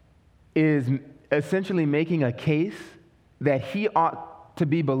is essentially making a case that he ought to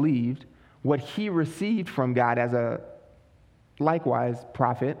be believed, what he received from God as a likewise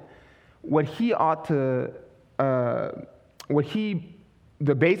prophet,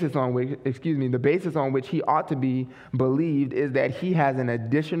 the basis on which he ought to be believed is that he has an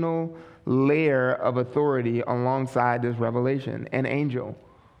additional layer of authority alongside this revelation, an angel.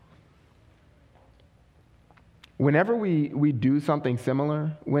 Whenever we do something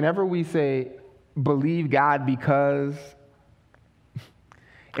similar, whenever we say, believe God because,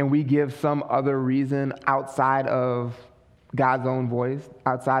 and we give some other reason outside of God's own voice,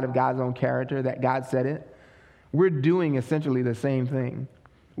 outside of God's own character, that God said it, we're doing essentially the same thing.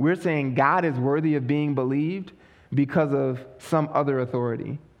 We're saying God is worthy of being believed because of some other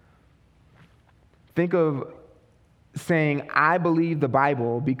authority. Think of saying, I believe the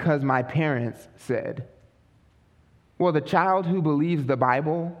Bible because my parents said. Well, the child who believes the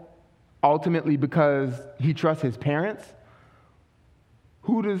Bible ultimately because he trusts his parents,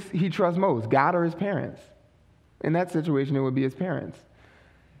 who does he trust most, God or his parents? In that situation, it would be his parents.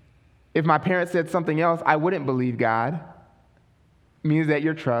 If my parents said something else, I wouldn't believe God. It means that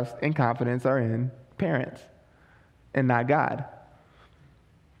your trust and confidence are in parents and not God.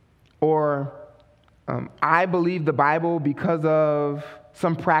 Or I believe the Bible because of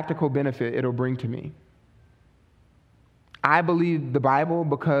some practical benefit it'll bring to me. I believe the Bible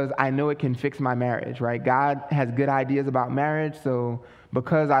because I know it can fix my marriage, right? God has good ideas about marriage, so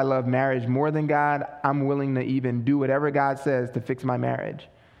because I love marriage more than God, I'm willing to even do whatever God says to fix my marriage.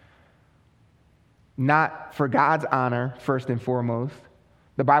 Not for God's honor, first and foremost.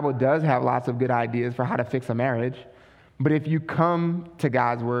 The Bible does have lots of good ideas for how to fix a marriage. But if you come to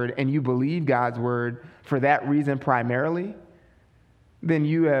God's word and you believe God's word for that reason primarily, then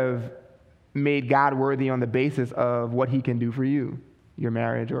you have made God worthy on the basis of what he can do for you, your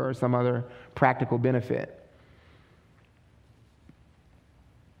marriage or some other practical benefit.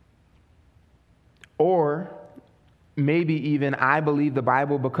 Or maybe even I believe the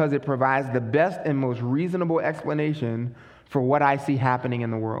Bible because it provides the best and most reasonable explanation for what I see happening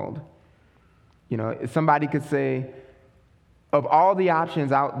in the world. You know, somebody could say, of all the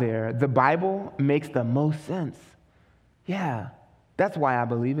options out there, the Bible makes the most sense. Yeah, that's why I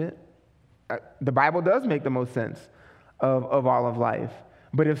believe it. The Bible does make the most sense of all of life.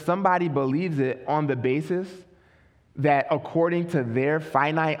 But if somebody believes it on the basis that according to their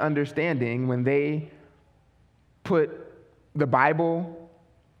finite understanding, when they put the Bible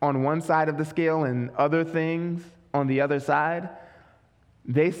on one side of the scale and other things on the other side,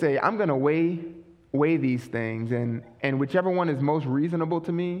 they say, I'm going to weigh these things, and whichever one is most reasonable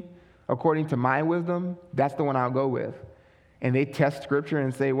to me, according to my wisdom, that's the one I'll go with. And they test Scripture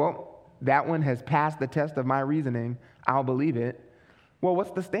and say, well, that one has passed the test of my reasoning, I'll believe it. Well, what's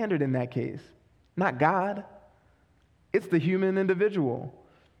the standard in that case? Not God. It's the human individual.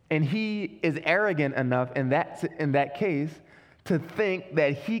 And he is arrogant enough in that case to think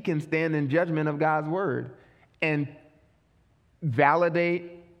that he can stand in judgment of God's word and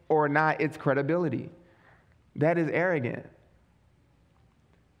validate or not its credibility. That is arrogant.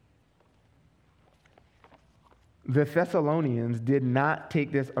 The Thessalonians did not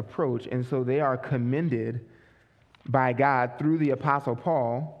take this approach, and so they are commended by God through the Apostle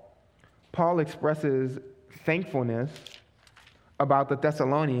Paul. Paul expresses thankfulness about the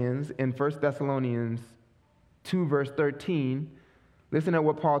Thessalonians in 1 Thessalonians 2, verse 13. Listen to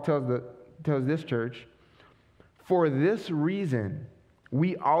what Paul tells this church. For this reason,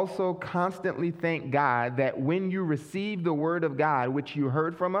 we also constantly thank God that when you received the word of God, which you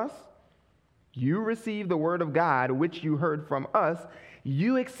heard from us, You received the word of God, which you heard from us.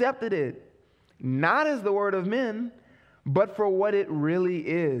 You accepted it, not as the word of men, but for what it really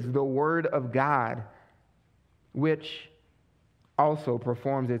is, the word of God, which also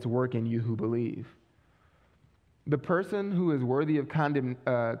performs its work in you who believe. The person who is worthy of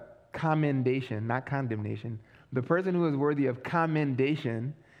commendation, not condemnation, the person who is worthy of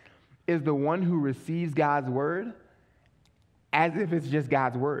commendation is the one who receives God's word as if it's just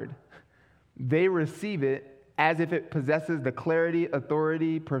God's word. They receive it as if it possesses the clarity,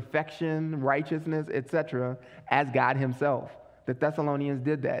 authority, perfection, righteousness, etc., as God himself. The Thessalonians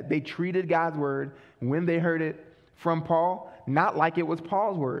did that. They treated God's word when they heard it from Paul, not like it was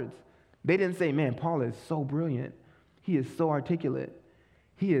Paul's words. They didn't say, man, Paul is so brilliant. He is so articulate.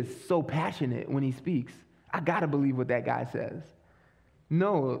 He is so passionate when he speaks. I got to believe what that guy says.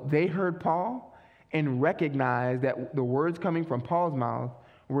 No, they heard Paul and recognized that the words coming from Paul's mouth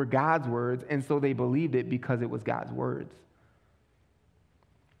were God's words, and so they believed it because it was God's words.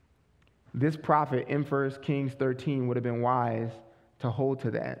 This prophet in 1 Kings 13 would have been wise to hold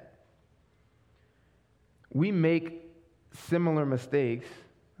to that. We make similar mistakes.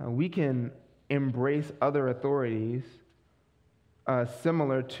 We can embrace other authorities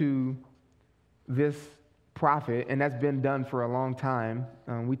similar to this prophet, and that's been done for a long time.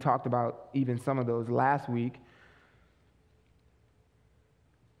 We talked about even some of those last week.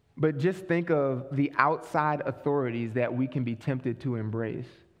 But just think of the outside authorities that we can be tempted to embrace.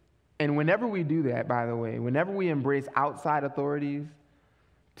 And whenever we do that, by the way, whenever we embrace outside authorities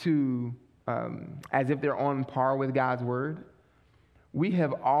to as if they're on par with God's word, we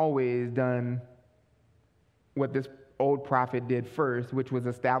have always done what this old prophet did first, which was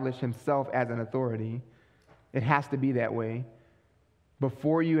establish himself as an authority. It has to be that way.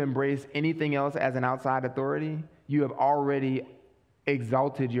 Before you embrace anything else as an outside authority, you have already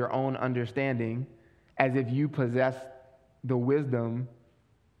exalted your own understanding as if you possess the wisdom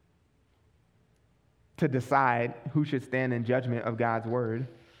to decide who should stand in judgment of God's word.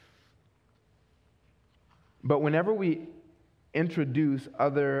 But whenever we introduce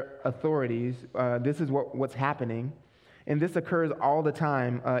other authorities, this is what's happening, and this occurs all the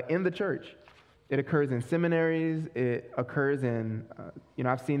time in the church. It occurs in seminaries. It occurs in,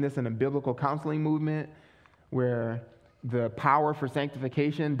 I've seen this in a biblical counseling movement where the power for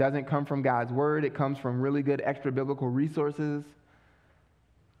sanctification doesn't come from God's word. It comes from really good extra biblical resources.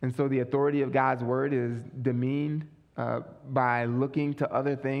 And so the authority of God's word is demeaned by looking to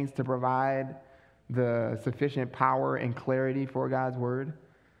other things to provide the sufficient power and clarity for God's word.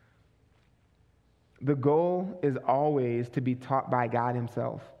 The goal is always to be taught by God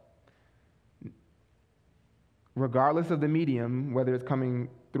himself. Regardless of the medium, whether it's coming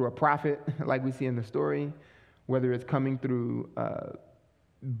through a prophet, like we see in the story, whether it's coming through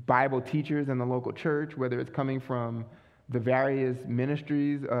Bible teachers in the local church, whether it's coming from the various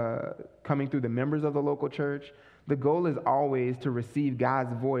ministries, coming through the members of the local church, the goal is always to receive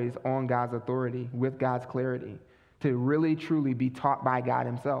God's voice on God's authority with God's clarity, to really truly be taught by God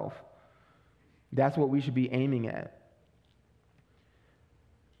himself. That's what we should be aiming at.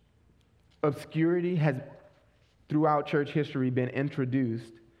 Obscurity has, throughout church history, been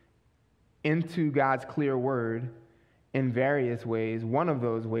introduced into God's clear word in various ways, one of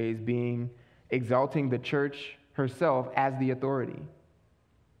those ways being exalting the church herself as the authority.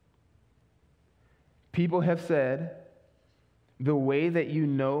 People have said the way that you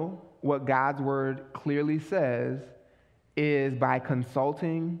know what God's word clearly says is by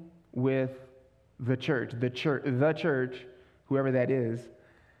consulting with the church, whoever that is.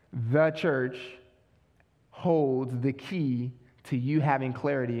 The church holds the key to you having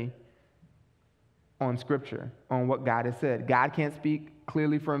clarity on Scripture, on what God has said. God can't speak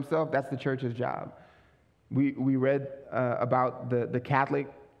clearly for himself. That's the church's job. We read about the Catholic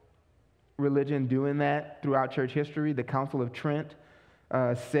religion doing that throughout church history. The Council of Trent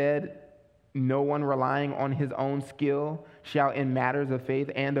said, no one relying on his own skill shall in matters of faith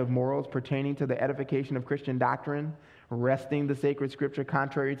and of morals pertaining to the edification of Christian doctrine, wresting the sacred Scripture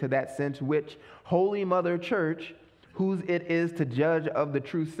contrary to that sense which Holy Mother Church, whose it is to judge of the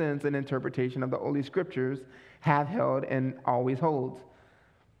true sense and interpretation of the Holy Scriptures, have held and always holds.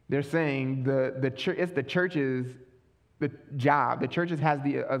 They're saying it's the church's the job. The church has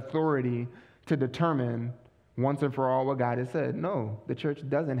the authority to determine once and for all what God has said. No, the church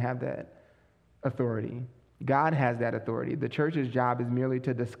doesn't have that authority. God has that authority. The church's job is merely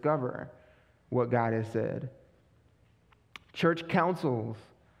to discover what God has said. Church councils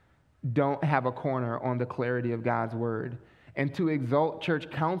don't have a corner on the clarity of God's word. And to exalt church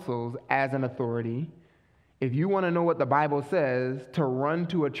councils as an authority, if you want to know what the Bible says, to run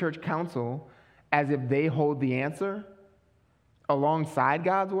to a church council as if they hold the answer alongside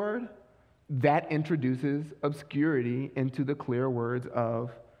God's word, that introduces obscurity into the clear words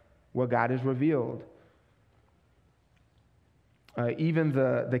of what God has revealed. Even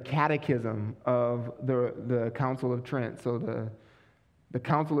the catechism of the Council of Trent. So the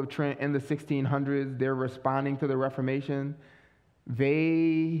Council of Trent in the 1600s, they're responding to the Reformation.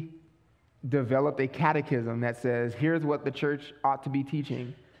 They developed a catechism that says, here's what the church ought to be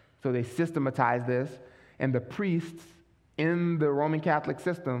teaching. So they systematize this, and the priests in the Roman Catholic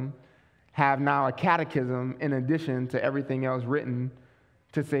system have now a catechism in addition to everything else written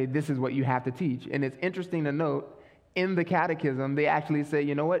to say this is what you have to teach. And it's interesting to note, in the catechism, they actually say,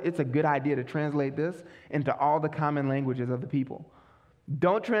 you know what, it's a good idea to translate this into all the common languages of the people.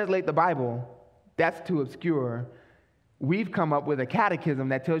 Don't translate the Bible. That's too obscure. We've come up with a catechism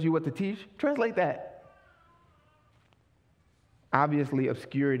that tells you what to teach. Translate that. Obviously,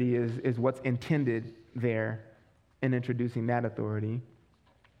 obscurity is what's intended there in introducing that authority.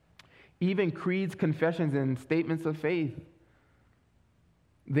 Even creeds, confessions, and statements of faith,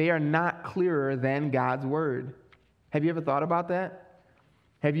 they are not clearer than God's word. Have you ever thought about that?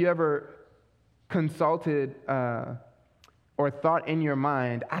 Have you ever consulted or thought in your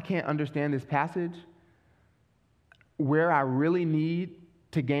mind, I can't understand this passage? Where I really need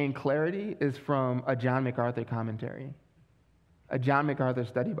to gain clarity is from a John MacArthur commentary, a John MacArthur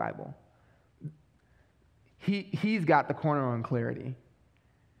study Bible. He's got the corner on clarity.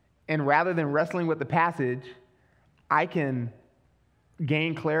 And rather than wrestling with the passage, I can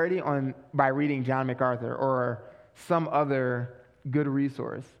gain clarity by reading John MacArthur or some other good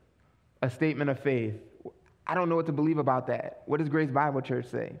resource, a statement of faith. I don't know what to believe about that. What does Grace Bible Church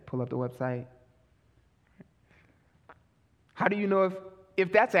say? Pull up the website. How do you know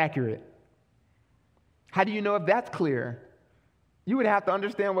if that's accurate? How do you know if that's clear? You would have to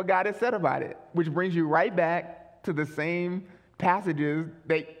understand what God has said about it, which brings you right back to the same passages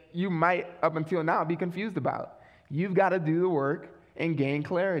that you might, up until now, be confused about. You've got to do the work and gain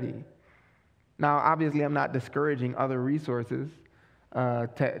clarity. Now, obviously, I'm not discouraging other resources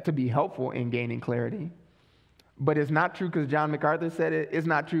to be helpful in gaining clarity. But it's not true because John MacArthur said it. It's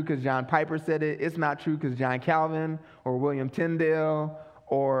not true because John Piper said it. It's not true because John Calvin or William Tyndale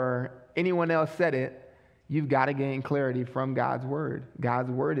or anyone else said it. You've got to gain clarity from God's word. God's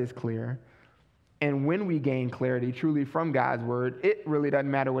word is clear. And when we gain clarity truly from God's word, it really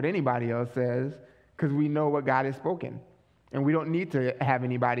doesn't matter what anybody else says because we know what God has spoken. And we don't need to have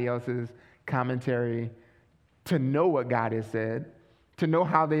anybody else's commentary to know what God has said. To know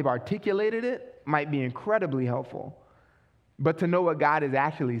how they've articulated it might be incredibly helpful. But to know what God has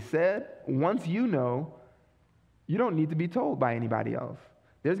actually said, once you know, you don't need to be told by anybody else.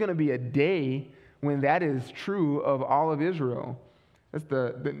 There's going to be a day when that is true of all of Israel. That's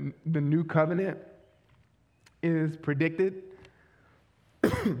the new covenant is predicted.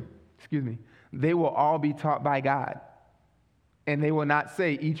 Excuse me. They will all be taught by God. And they will not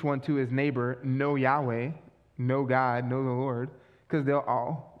say each one to his neighbor, know Yahweh, know God, know the Lord, because they'll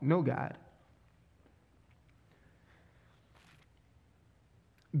all know God.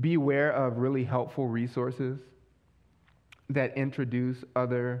 Beware of really helpful resources that introduce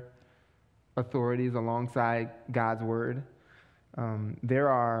other authorities alongside God's word. There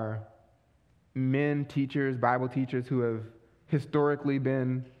are men, teachers, Bible teachers who have historically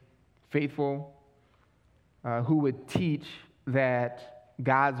been faithful, who would teach that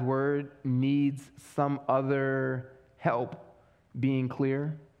God's word needs some other help being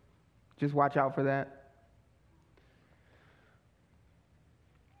clear. Just watch out for that.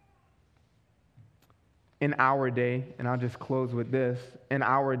 In our day, and I'll just close with this, in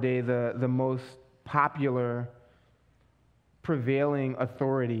our day, the most popular prevailing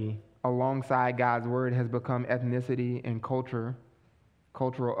authority alongside God's word has become ethnicity and culture,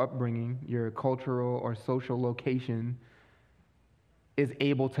 cultural upbringing. Your cultural or social location is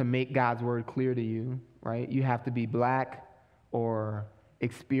able to make God's word clear to you, right? You have to be black or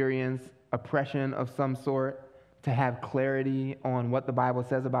experience oppression of some sort to have clarity on what the Bible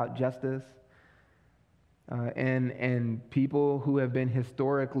says about justice. And people who have been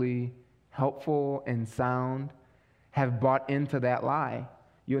historically helpful and sound have bought into that lie.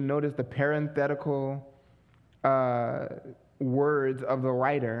 You'll notice the parenthetical words of the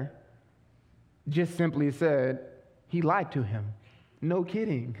writer just simply said, he lied to him. No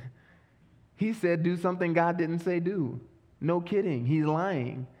kidding. He said do something God didn't say do. No kidding. He's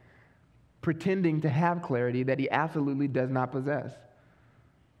lying, pretending to have clarity that he absolutely does not possess.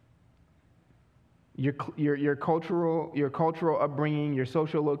 Your cultural upbringing, your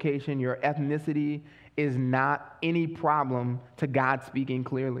social location, your ethnicity is not any problem to God speaking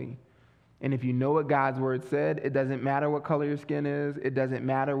clearly. And if you know what God's word said, it doesn't matter what color your skin is. It doesn't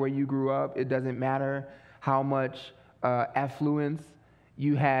matter where you grew up. It doesn't matter how much affluence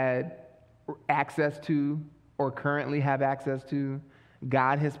you had access to or currently have access to.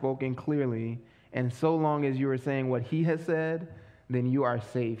 God has spoken clearly. And so long as you are saying what he has said, then you are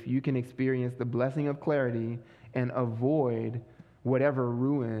safe. You can experience the blessing of clarity and avoid whatever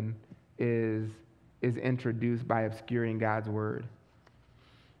ruin is introduced by obscuring God's word.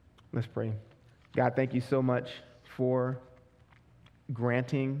 Let's pray. God, thank you so much for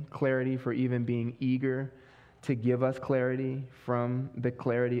granting clarity, for even being eager to give us clarity from the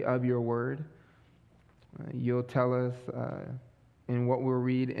clarity of your word. You'll tell us in what we'll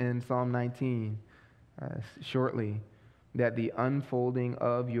read in Psalm 19 shortly that the unfolding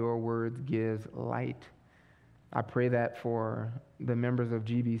of your words gives light. I pray that for the members of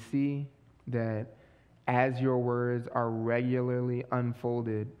GBC, that as your words are regularly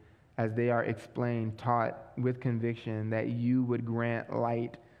unfolded, as they are explained, taught with conviction, that you would grant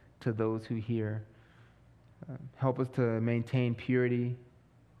light to those who hear. Help us to maintain purity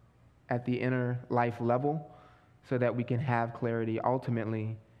at the inner life level so that we can have clarity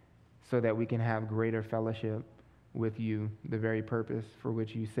ultimately, so that we can have greater fellowship with you, the very purpose for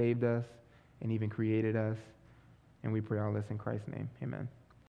which you saved us and even created us. And we pray all this in Christ's name. Amen.